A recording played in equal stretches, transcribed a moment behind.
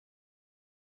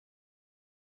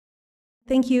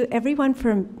Thank you, everyone,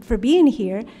 for being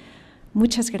here.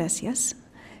 Muchas gracias.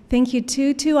 Thank you,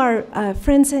 too, to our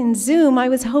friends in Zoom. I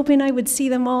was hoping I would see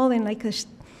them all in like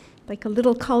a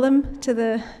little column to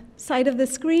the side of the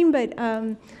screen, but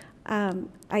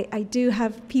I do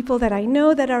have people that I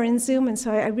know that are in Zoom, and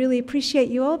so I really appreciate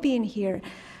you all being here.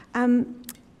 Let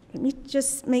me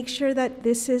just make sure that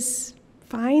this is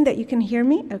fine, that you can hear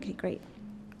me. Okay, great.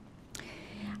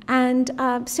 And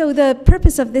so the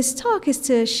purpose of this talk is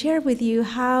to share with you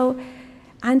how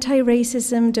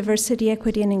anti-racism, diversity,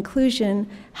 equity, and inclusion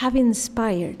have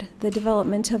inspired the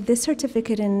development of this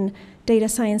certificate in data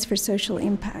science for social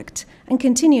impact and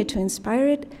continue to inspire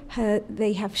it.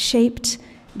 They have shaped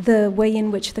the way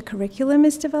in which the curriculum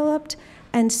is developed.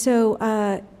 And so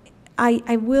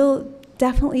I will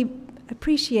definitely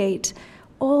appreciate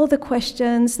all the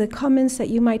questions, the comments that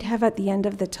you might have at the end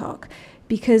of the talk,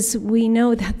 because we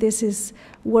know that this is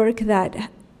work that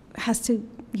has to,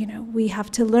 we have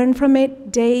to learn from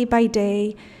it day by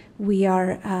day. We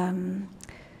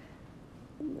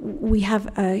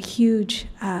have a huge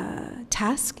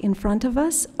task in front of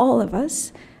us, all of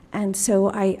us, and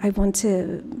so I want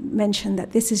to mention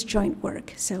that this is joint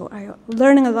work. So I'm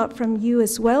learning a lot from you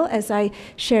as well as I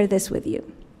share this with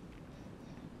you.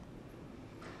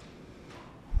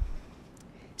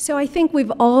 So I think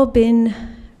we've all been,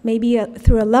 maybe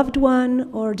through a loved one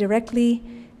or directly,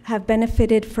 have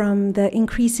benefited from the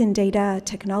increase in data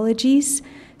technologies,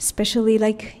 especially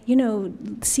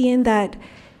seeing that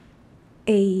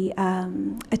a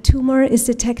tumor is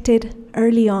detected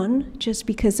early on just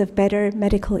because of better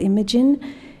medical imaging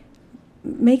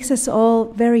makes us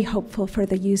all very hopeful for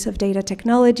the use of data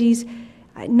technologies,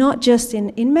 not just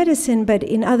in medicine, but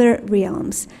in other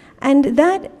realms. And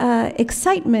that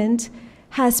excitement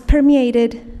has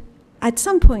permeated at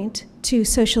some point to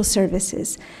social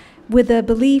services, with the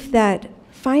belief that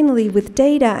finally with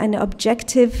data and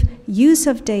objective use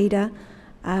of data,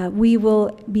 we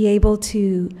will be able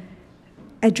to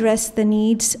address the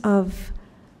needs of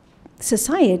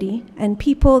society and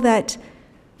people that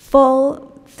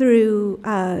fall through,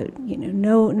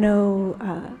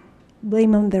 no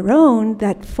blame on their own,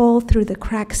 that fall through the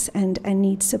cracks and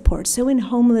need support. So in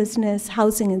homelessness,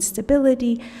 housing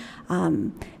instability,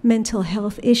 mental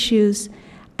health issues,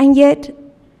 and yet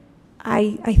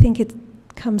I think it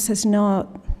comes as not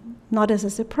as a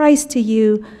surprise to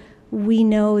you. We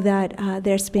know that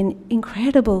there's been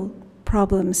incredible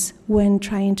problems when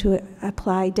trying to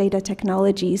apply data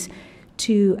technologies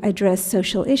to address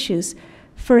social issues.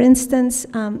 For instance,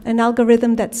 an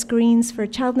algorithm that screens for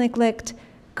child neglect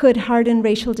could harden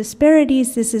racial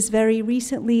disparities. This is very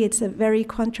recently, it's a very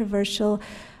controversial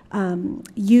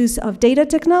use of data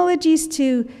technologies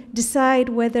to decide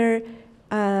whether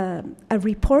a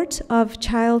report of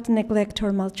child neglect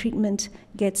or maltreatment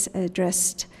gets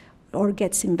addressed or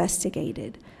gets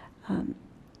investigated.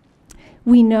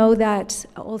 We know that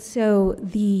also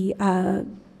the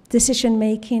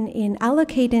decision-making in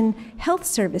allocating health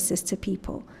services to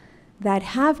people that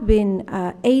have been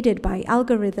aided by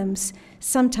algorithms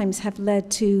sometimes have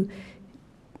led to,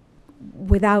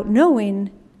 without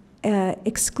knowing,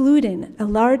 excluding a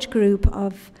large group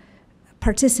of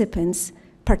participants,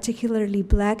 particularly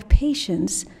Black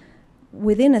patients,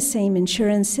 within a same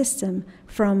insurance system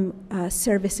from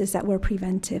services that were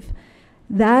preventive.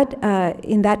 That,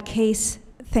 in that case,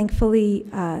 thankfully,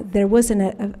 there was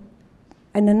an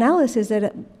analysis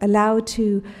that allowed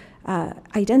to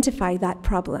identify that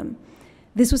problem.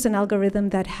 This was an algorithm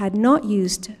that had not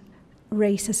used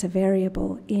race as a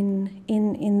variable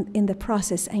in the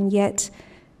process, and yet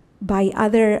by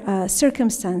other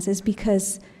circumstances,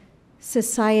 because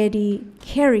society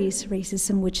carries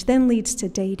racism, which then leads to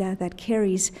data that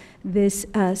carries this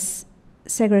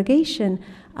segregation,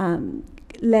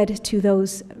 led to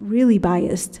those really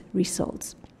biased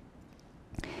results.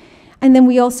 And then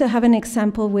we also have an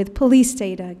example with police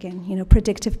data. Again,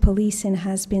 predictive policing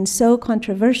has been so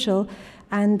controversial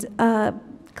and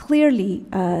clearly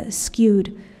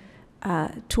skewed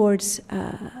towards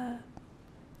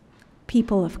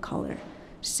people of color.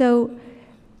 So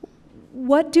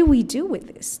what do we do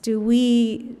with this? Do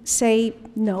we say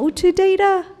no to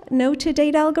data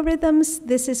algorithms?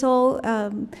 This is all,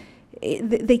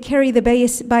 they carry the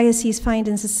biases found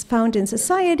in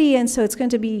society, and so it's going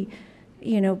to be,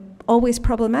 always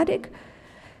problematic.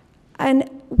 And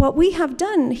what we have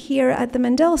done here at the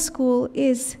Mandel School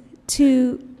is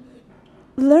to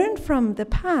learn from the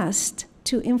past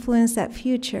to influence that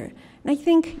future. And I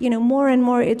think, more and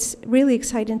more it's really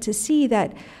exciting to see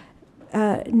that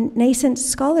nascent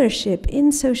scholarship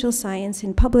in social science,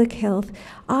 in public health,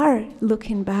 are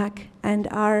looking back and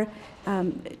are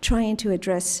trying to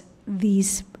address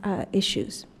these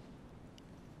issues.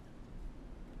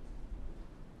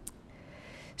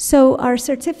 So our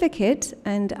certificate,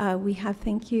 and we have,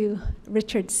 thank you,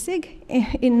 Richard Sig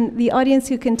in the audience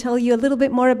who can tell you a little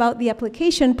bit more about the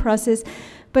application process.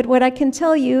 But what I can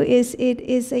tell you is it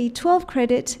is a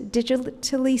 12-credit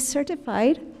digitally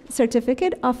certified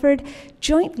certificate offered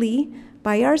jointly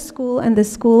by our school and the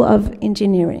School of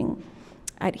Engineering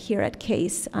here at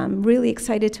CASE. I'm really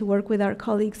excited to work with our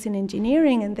colleagues in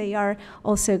engineering, and they are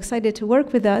also excited to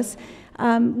work with us,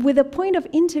 with a point of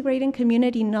integrating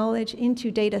community knowledge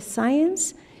into data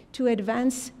science to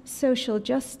advance social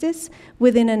justice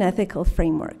within an ethical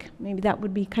framework. Maybe that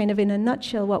would be kind of in a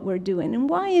nutshell what we're doing. And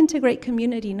why integrate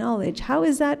community knowledge? How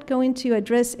is that going to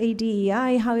address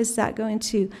ADEI? How is that going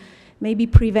to maybe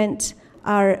prevent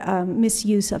our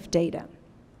misuse of data?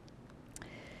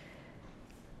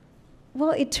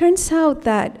 Well, it turns out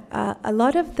that a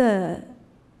lot of the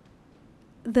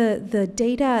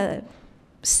data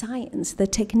science, the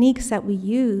techniques that we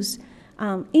use,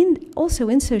 also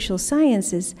in social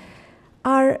sciences,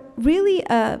 are really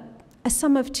a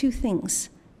sum of two things: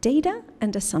 data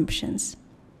and assumptions.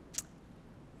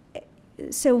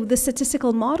 So the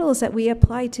statistical models that we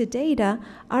apply to data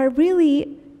are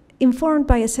really informed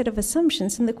by a set of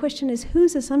assumptions, and the question is,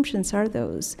 whose assumptions are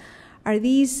those? Are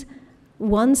these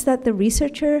ones that the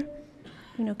researcher,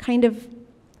 kind of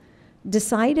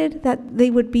decided that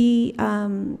they would be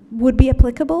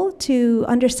applicable to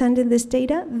understanding this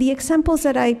data? The examples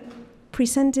that I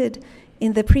presented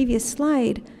in the previous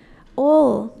slide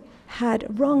all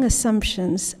had wrong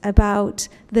assumptions about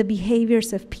the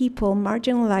behaviors of people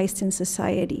marginalized in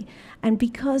society. And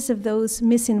because of those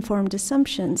misinformed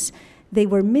assumptions, they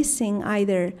were missing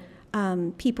either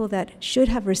people that should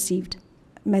have received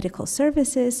medical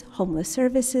services, homeless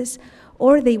services,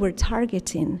 or they were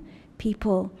targeting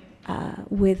people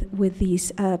with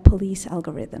these police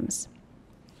algorithms.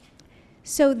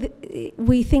 So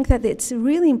we think that it's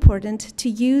really important to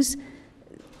use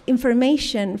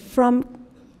information from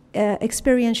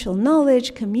experiential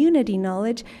knowledge, community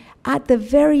knowledge, at the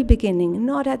very beginning,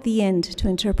 not at the end to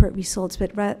interpret results,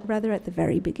 but rather at the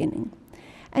very beginning.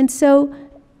 And so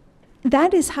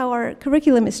that is how our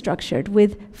curriculum is structured,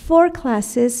 with 4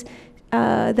 classes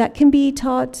that can be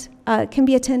taught, can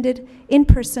be attended in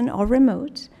person or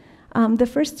remote. The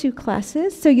first 2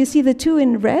 classes, so you see the 2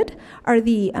 in red are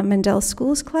the Mandel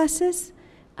Schools classes,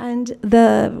 and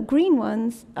the green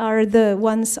ones are the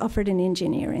ones offered in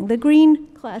engineering. The green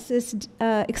classes,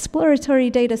 exploratory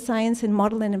data science and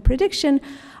modeling and prediction,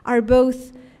 are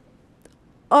both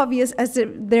obvious, as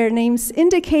their names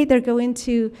indicate. They're going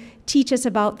to teach us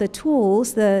about the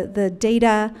tools, the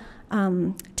data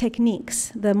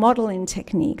techniques, the modeling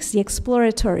techniques, the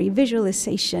exploratory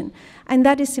visualization. And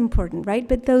that is important, right?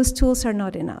 But those tools are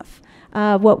not enough.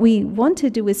 What we want to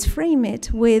do is frame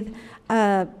it with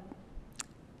a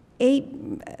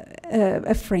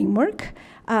framework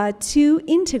to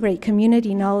integrate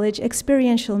community knowledge,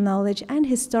 experiential knowledge, and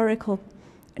historical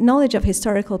knowledge of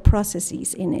historical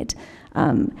processes in it.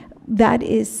 That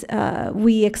is,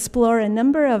 we explore a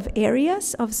number of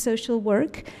areas of social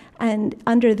work, and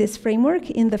under this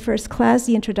framework, in the first class,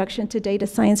 the Introduction to Data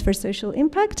Science for Social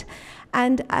Impact,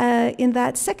 and in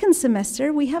that second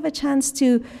semester, we have a chance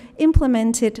to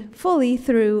implement it fully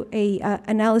through a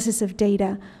analysis of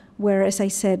data, where, as I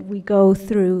said, we go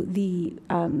through the,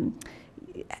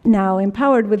 now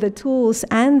empowered with the tools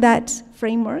and that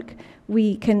framework,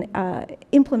 we can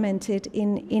implement it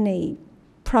in a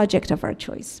project of our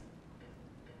choice.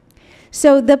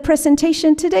 So the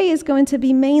presentation today is going to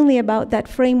be mainly about that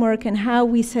framework and how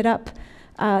we set up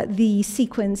the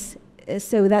sequence.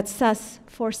 So that's SAS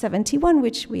 471,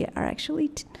 which we are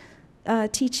actually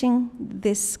teaching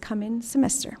this coming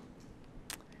semester.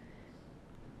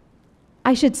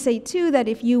 I should say too that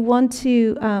if you want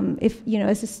to,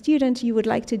 as a student, you would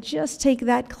like to just take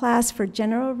that class for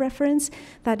general reference,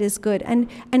 that is good.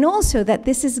 And also that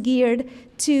this is geared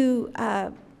to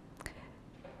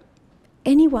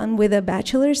anyone with a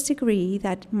bachelor's degree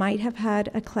that might have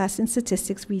had a class in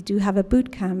statistics. We do have a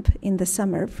boot camp in the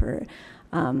summer for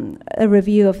a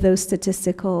review of those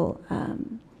statistical,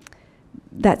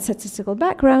 that statistical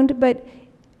background, but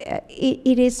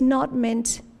it is not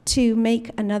meant to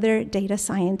make another data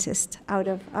scientist out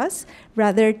of us,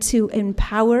 rather to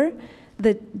empower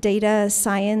the data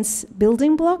science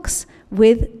building blocks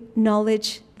with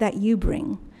knowledge that you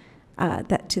bring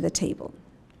that to the table.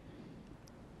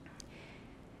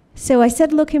 So I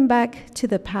said looking back to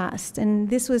the past, and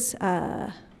this was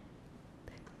an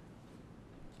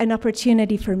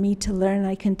opportunity for me to learn.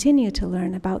 I continue to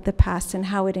learn about the past and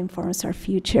how it informs our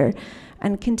future,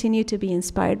 and continue to be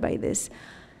inspired by this.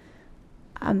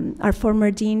 Our former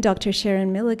dean, Dr.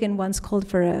 Sharon Milligan, once called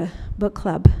for a book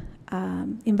club,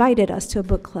 invited us to a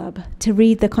book club to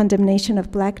read The Condemnation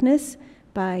of Blackness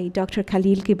by Dr.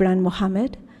 Khalil Gibran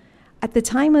Muhammad. At the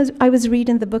time, I was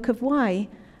reading The Book of Why,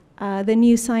 The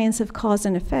New Science of Cause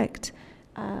and Effect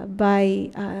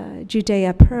by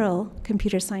Judea Pearl,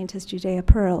 computer scientist Judea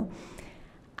Pearl.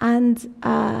 And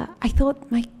I thought,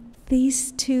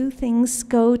 these two things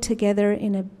go together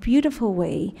in a beautiful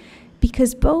way,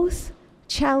 because both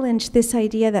challenge this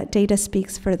idea that data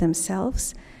speaks for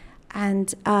themselves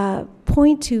and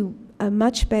point to a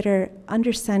much better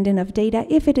understanding of data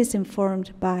if it is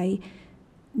informed by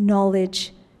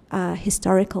knowledge,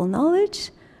 historical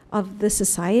knowledge of the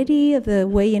society, of the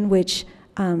way in which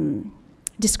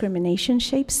discrimination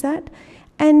shapes that.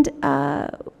 And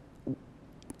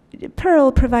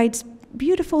Pearl provides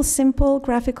beautiful, simple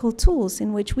graphical tools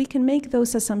in which we can make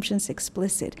those assumptions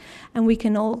explicit. And we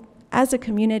can all, as a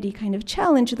community, kind of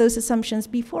challenge those assumptions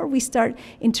before we start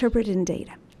interpreting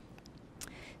data.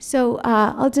 So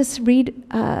I'll just read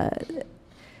a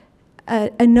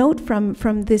note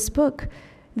from this book.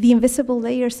 The invisible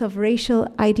layers of racial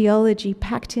ideology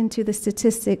packed into the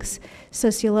statistics,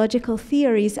 sociological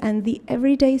theories, and the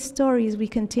everyday stories we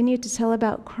continue to tell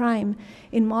about crime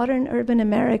in modern urban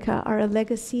America are a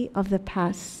legacy of the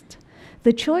past.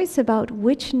 The choice about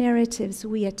which narratives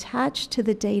we attach to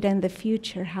the data in the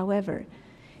future, however,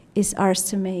 is ours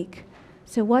to make.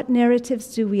 So what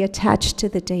narratives do we attach to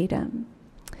the data?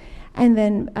 And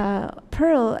then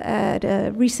Pearl, at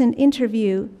a recent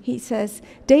interview, he says,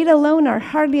 data alone are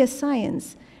hardly a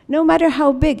science, no matter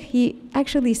how big. He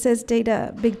actually says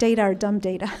big data are dumb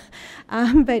data.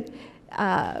 But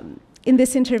in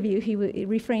this interview, he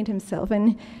refrained himself.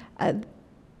 And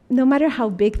no matter how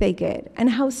big they get and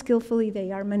how skillfully they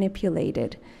are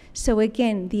manipulated. So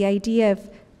again, the idea of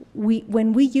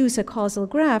when we use a causal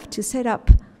graph to set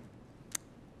up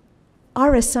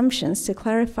our assumptions, to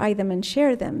clarify them and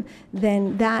share them,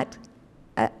 then that,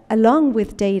 along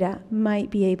with data, might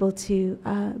be able to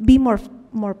be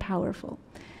more powerful.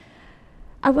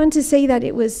 I want to say that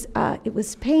it was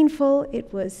painful,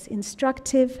 it was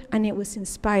instructive, and it was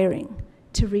inspiring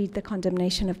to read The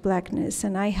Condemnation of Blackness.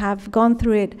 And I have gone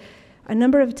through it a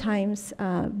number of times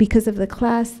because of the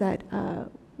class that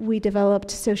we developed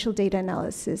social data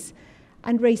analysis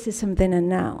and racism then and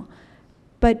now.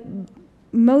 But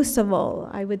most of all,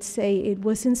 I would say it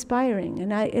was inspiring,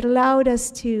 and it allowed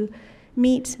us to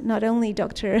meet not only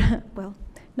Dr., well,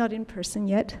 not in person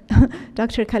yet,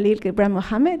 Dr. Khalil Gibran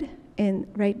Muhammad,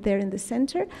 right there in the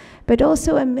center, but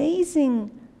also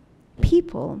amazing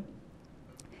people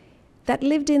that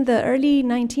lived in the early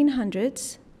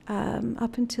 1900s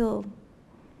up until,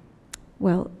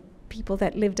 well, people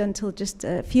that lived until just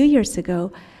a few years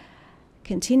ago,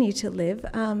 continue to live,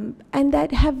 and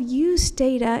that have used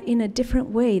data in a different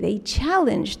way. They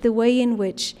challenged the way in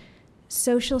which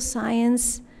social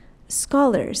science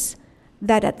scholars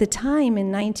that at the time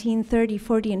in 1930,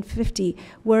 40, and 50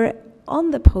 were on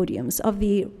the podiums of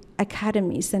the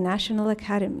academies, the national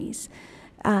academies.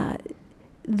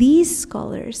 These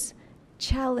scholars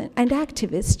and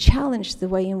activists challenged the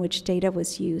way in which data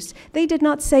was used. They did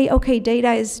not say, okay,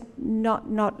 data is not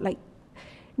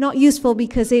useful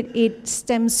because it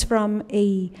stems from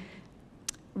a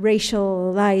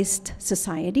racialized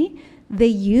society. They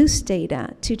use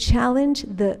data to challenge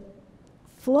the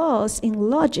flaws in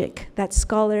logic that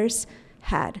scholars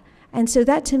had. And so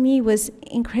that to me was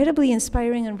incredibly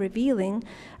inspiring and revealing.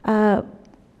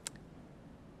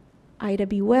 Ida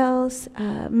B. Wells,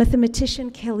 mathematician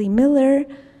Kelly Miller,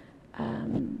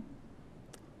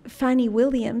 Fannie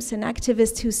Williams, an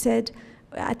activist who said,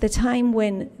 at the time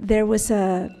when there was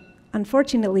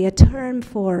unfortunately a term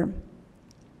for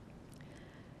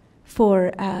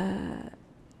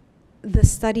the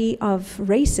study of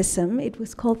racism, it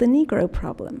was called the Negro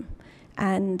problem,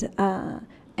 and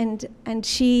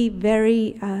she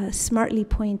very smartly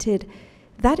pointed,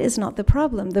 that is not the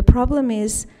problem. The problem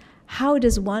is, how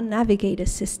does one navigate a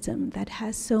system that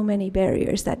has so many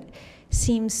barriers, that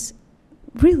seems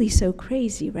really so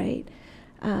crazy, right?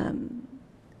 And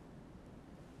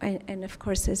of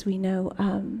course, as we know,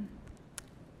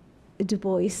 Du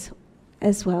Bois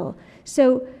as well.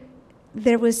 So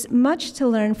there was much to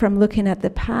learn from looking at the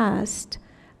past,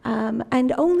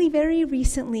 and only very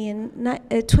recently in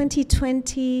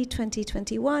 2020,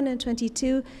 2021, and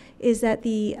 22 is that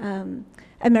the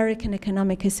American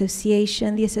Economic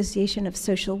Association, the Association of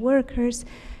Social Workers,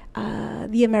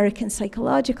 the American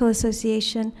Psychological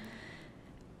Association,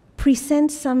 present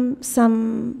some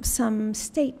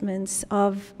statements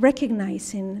of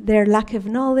recognizing their lack of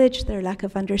knowledge, their lack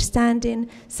of understanding,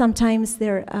 sometimes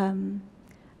their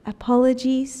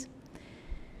apologies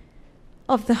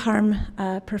of the harm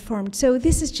performed. So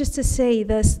this is just to say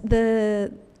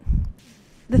the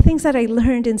things that I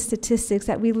learned in statistics,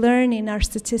 that we learn in our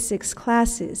statistics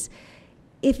classes,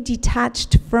 if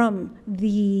detached from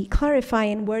the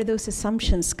clarifying where those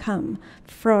assumptions come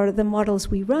for the models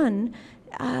we run,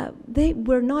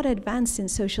 we're not advancing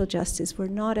social justice, we're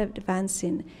not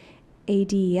advancing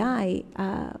ADEI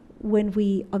when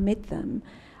we omit them.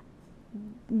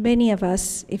 Many of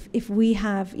us, if we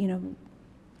have,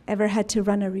 ever had to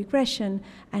run a regression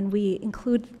and we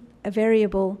include a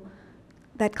variable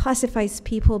that classifies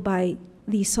people by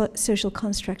the social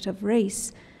construct of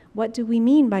race, what do we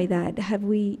mean by that? Have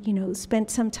we, spent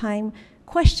some time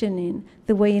questioning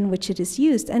the way in which it is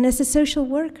used? And as a social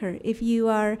worker, if you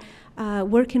are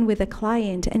working with a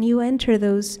client and you enter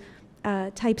those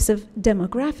types of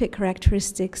demographic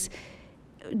characteristics,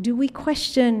 do we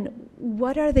question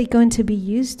what are they going to be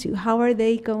used to? How are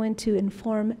they going to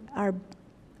inform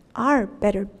our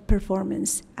better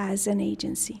performance as an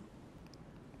agency?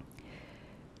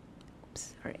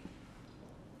 Sorry.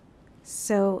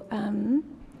 So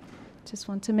just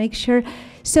want to make sure.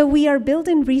 So we are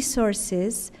building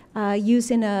resources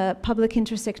using a public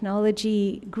interest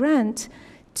technology grant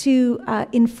to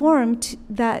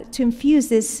to infuse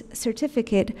this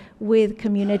certificate with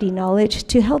community knowledge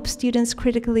to help students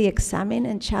critically examine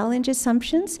and challenge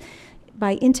assumptions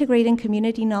by integrating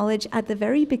community knowledge at the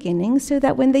very beginning, so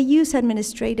that when they use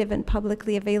administrative and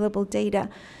publicly available data,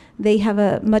 they have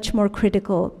a much more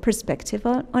critical perspective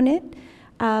on it,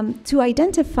 to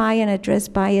identify and address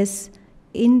bias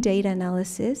in data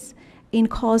analysis, in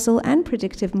causal and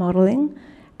predictive modeling,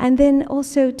 and then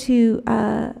also to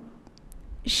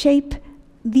shape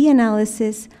the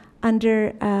analysis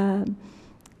under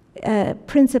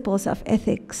principles of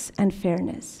ethics and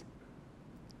fairness.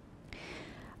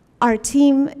 Our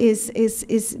team is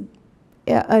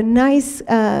a nice,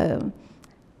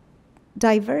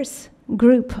 diverse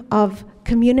group of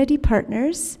community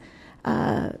partners,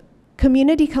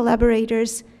 community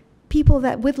collaborators, people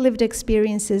that with lived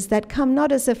experiences that come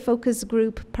not as a focus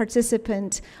group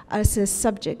participant, as a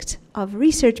subject of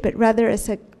research, but rather as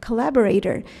a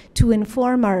collaborator to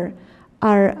inform our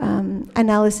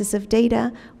analysis of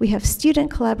data. We have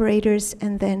student collaborators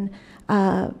and then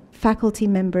faculty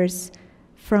members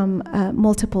from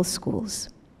multiple schools.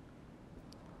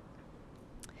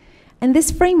 And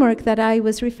this framework that I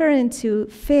was referring to,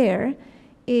 FAIR,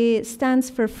 it stands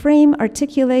for Frame,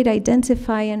 Articulate,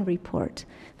 Identify, and Report.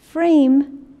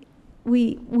 Frame,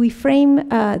 we frame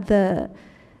the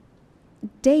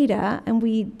data and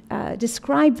we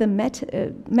describe the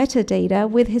metadata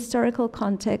with historical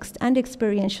context and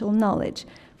experiential knowledge,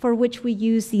 for which we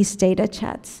use these data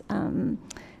chats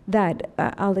that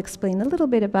I'll explain a little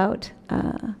bit about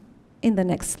in the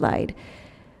next slide.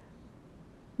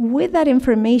 With that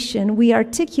information, we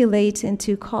articulate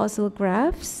into causal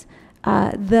graphs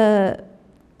the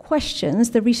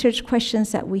questions, the research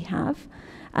questions that we have,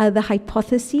 the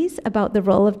hypotheses about the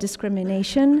role of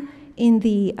discrimination in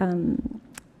the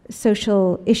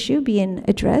social issue being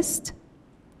addressed.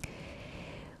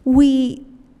 We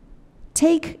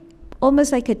take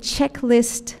almost like a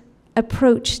checklist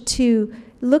approach to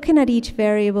looking at each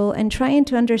variable and trying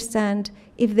to understand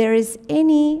if there is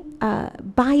any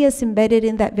bias embedded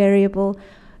in that variable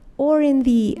or in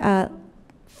the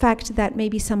fact that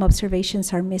maybe some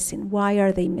observations are missing. Why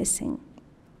are they missing?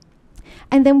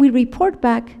 And then we report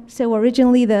back. So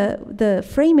originally the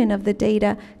framing of the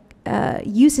data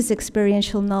uses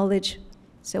experiential knowledge.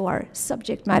 So our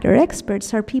subject matter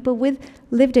experts are people with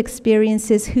lived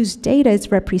experiences whose data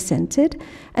is represented.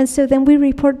 And so then we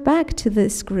report back to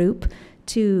this group,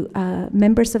 to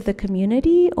members of the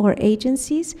community or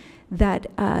agencies that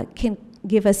can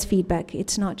give us feedback.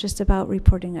 It's not just about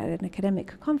reporting at an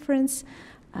academic conference,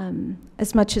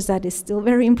 as much as that is still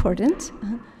very important.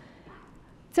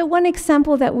 So one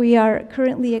example that we are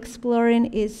currently exploring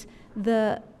is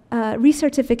the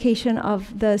recertification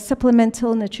of the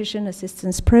Supplemental Nutrition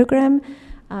Assistance Program,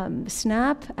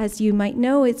 SNAP. As you might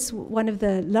know, it's one of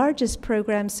the largest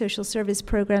programs, social service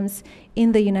programs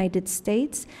in the United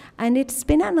States, and it's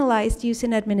been analyzed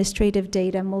using administrative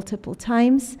data multiple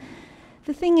times.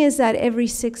 The thing is that every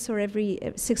 6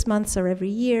 months or every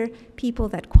year, people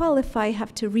that qualify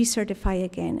have to recertify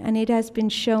again, and it has been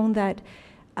shown that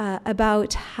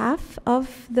about half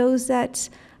of those that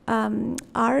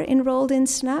are enrolled in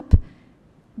SNAP,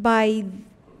 by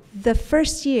the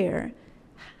first year,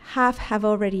 half have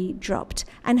already dropped.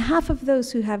 And half of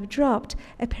those who have dropped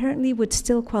apparently would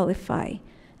still qualify.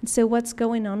 And so what's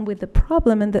going on with the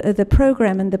problem and the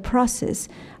program and the process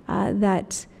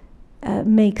that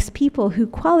makes people who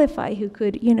qualify, who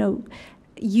could,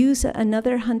 use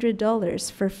another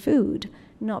 $100 for food,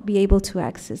 not be able to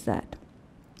access that.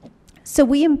 So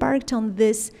we embarked on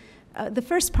this, the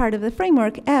first part of the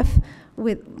framework, F,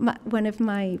 with one of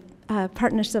my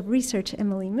partners of research,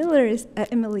 Emily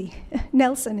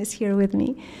Nelson is here with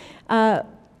me.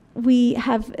 We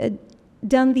have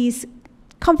done these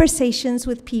conversations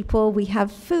with people. We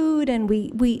have food, and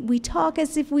we talk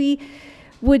as if we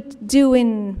would do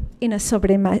in a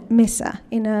sobremesa,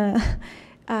 in a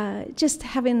just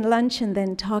having lunch and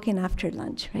then talking after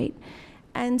lunch, right?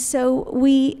 And so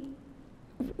we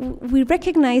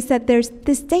recognize that there's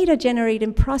this data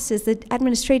generating process, the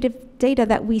administrative data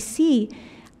that we see.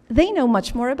 They know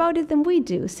much more about it than we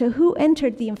do. So who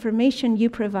entered the information you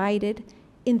provided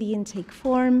in the intake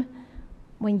form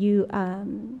when you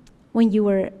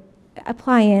were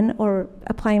applying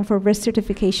for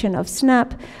recertification of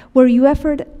SNAP? Were you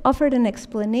offered an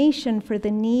explanation for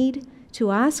the need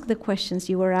to ask the questions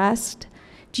you were asked?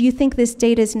 Do you think this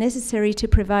data is necessary to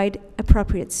provide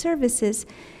appropriate services?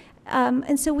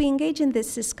 And so we engage in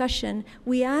this discussion.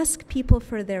 We ask people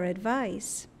for their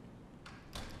advice.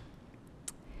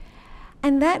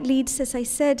 And that leads, as I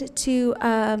said, to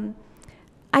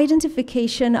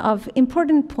identification of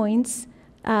important points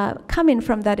coming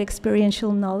from that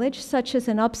experiential knowledge, such as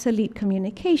an obsolete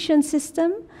communication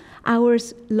system,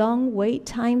 hours-long wait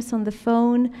times on the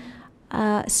phone,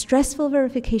 stressful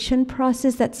verification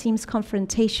process that seems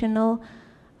confrontational,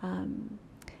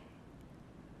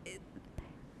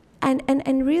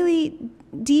 and really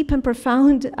deep and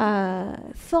profound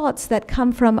thoughts that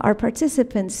come from our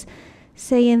participants,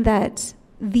 saying that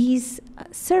these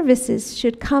services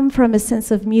should come from a sense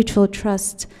of mutual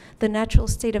trust. The natural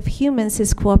state of humans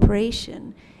is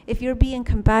cooperation. If you're being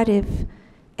combative,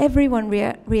 everyone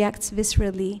reacts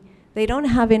viscerally. They don't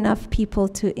have enough people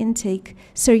to intake,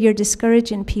 so you're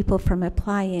discouraging people from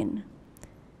applying.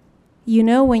 You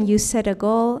know, when you set a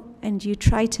goal and you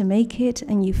try to make it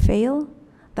and you fail,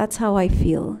 that's how I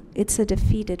feel. It's a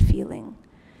defeated feeling.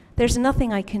 There's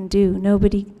nothing I can do,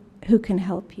 nobody who can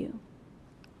help you.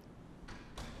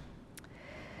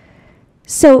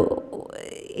 So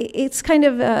it's kind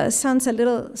of sounds a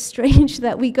little strange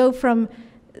that we go from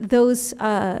those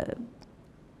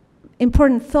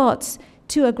important thoughts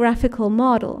to a graphical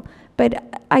model.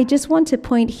 But I just want to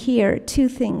point here two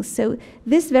things. So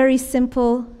this very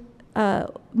simple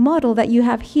model that you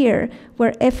have here,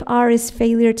 where FR is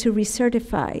failure to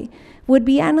recertify, would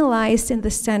be analyzed in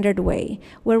the standard way,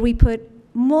 where we put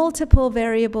multiple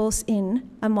variables in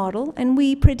a model and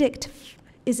we predict,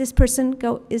 is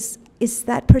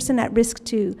that person at risk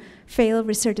to fail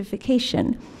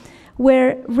recertification?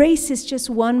 Where race is just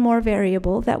one more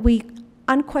variable that we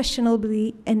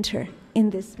unquestionably enter in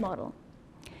this model.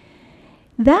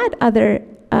 That other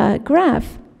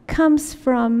graph comes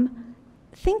from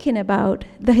thinking about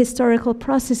the historical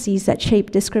processes that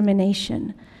shape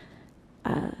discrimination,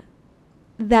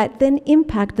 that then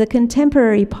impact the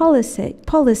contemporary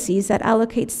policies that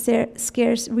allocate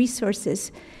scarce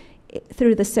resources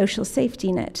through the social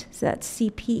safety net, so that's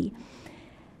CP.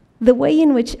 The way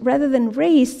in which, rather than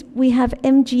race, we have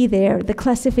MG there, the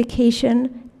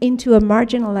classification into a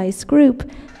marginalized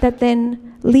group that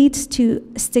then leads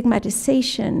to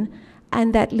stigmatization,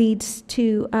 and that leads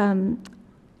to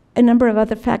a number of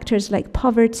other factors like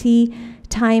poverty,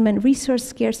 time and resource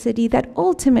scarcity that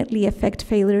ultimately affect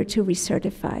failure to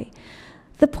recertify.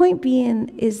 The point being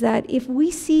is that if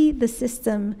we see the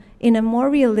system in a more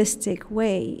realistic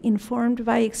way, informed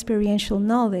by experiential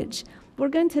knowledge, we're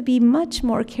going to be much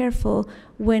more careful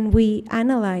when we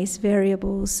analyze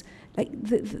variables, like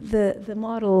the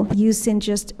model using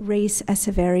just race as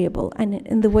a variable, and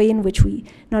in the way in which we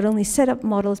not only set up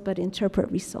models but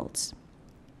interpret results.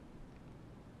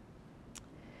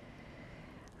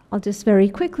 I'll just very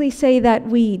quickly say that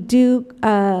we do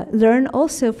learn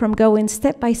also from going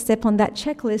step by step on that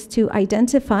checklist to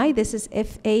identify, this is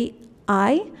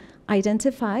FAI,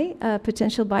 identify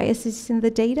potential biases in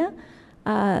the data,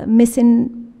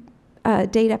 missing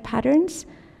data patterns,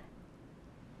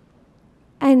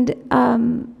 and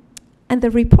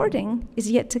the reporting is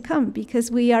yet to come,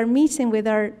 because we are meeting with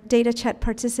our data chat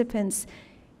participants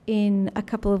in a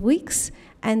couple of weeks,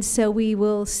 and so we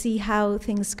will see how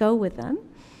things go with them.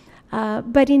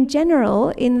 But in general,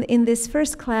 in this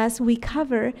first class, we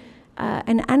cover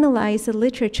and analyze the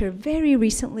literature, very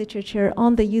recent literature,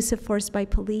 on the use of force by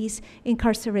police,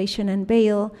 incarceration and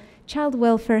bail, child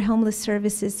welfare, homeless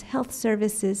services, health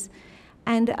services,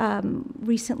 and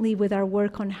recently with our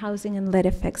work on housing and lead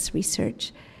effects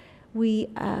research. We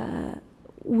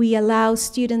allow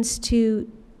students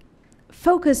to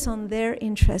focus on their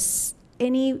interests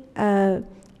any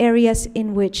areas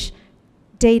in which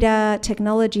data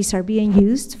technologies are being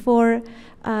used for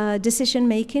decision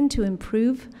making to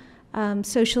improve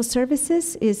social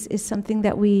services is something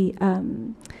that we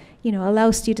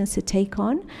allow students to take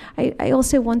on. I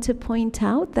also want to point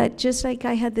out that just like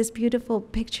I had this beautiful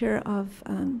picture of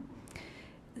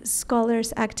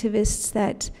scholars, activists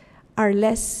that are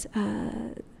less,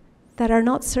 that are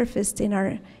not surfaced in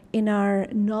our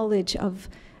knowledge of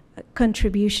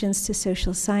contributions to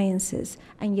social sciences,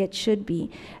 and yet should be.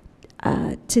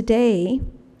 Today,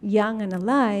 young and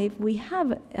alive, we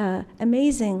have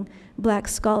amazing Black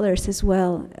scholars as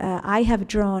well. I have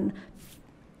drawn,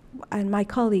 and my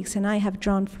colleagues and I have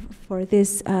drawn for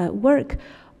this work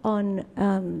on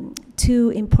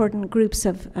two important groups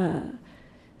of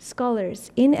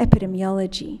scholars in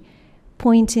epidemiology,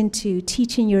 pointing to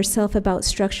teaching yourself about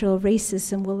structural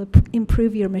racism will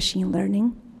improve your machine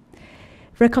learning.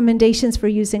 Recommendations for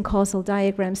using causal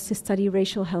diagrams to study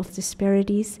racial health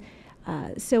disparities.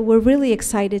 So we're really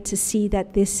excited to see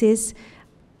that this is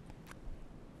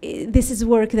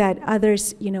work that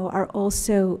others, are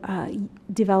also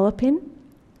developing.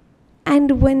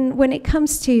 And when it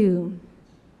comes to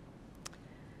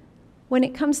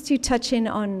touching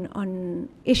on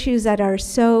issues that are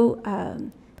so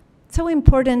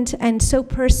important and so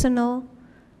personal,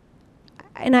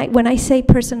 and when I say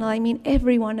personal, I mean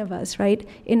every one of us, right?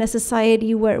 In a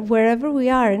society wherever we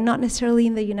are, and not necessarily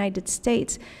in the United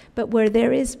States, but where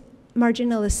there is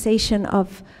marginalization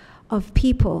of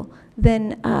people,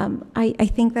 then I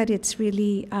think that it's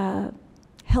really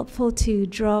helpful to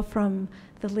draw from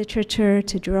the literature,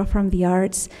 to draw from the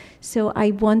arts. So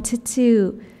I wanted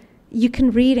to, you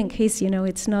can read in case,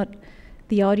 it's not,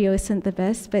 the audio isn't the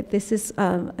best, but this is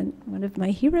one of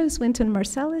my heroes, Wynton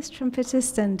Marsalis,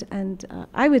 trumpetist and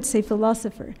I would say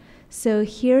philosopher. So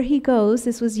here he goes.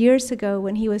 This was years ago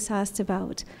when he was asked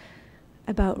about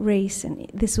race, and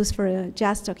this was for a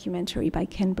jazz documentary by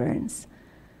Ken Burns.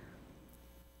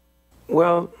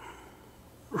 Well,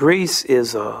 race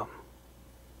is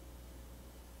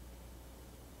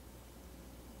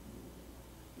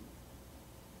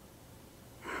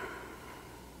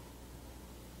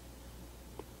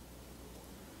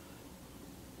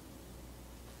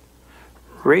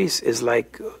race is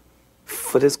like,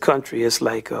 for this country, it's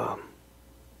like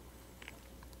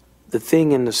the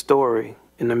thing in the story,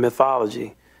 in the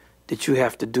mythology, that you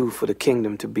have to do for the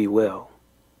kingdom to be well.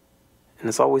 And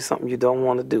it's always something you don't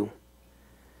want to do.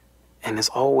 And it's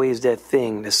always that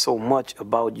thing that's so much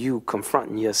about you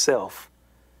confronting yourself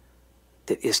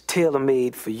that is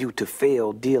tailor-made for you to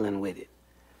fail dealing with it.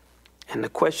 And the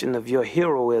question of your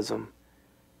heroism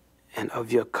and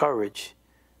of your courage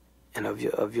and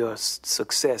of your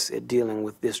success at dealing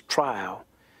with this trial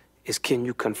is, can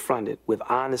you confront it with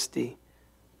honesty?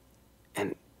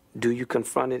 And do you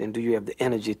confront it, and do you have the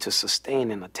energy to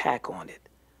sustain an attack on it?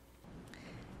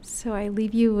 So I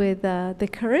leave you with the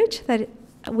courage that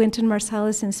Wynton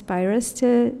Marsalis inspires us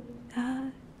to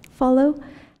follow,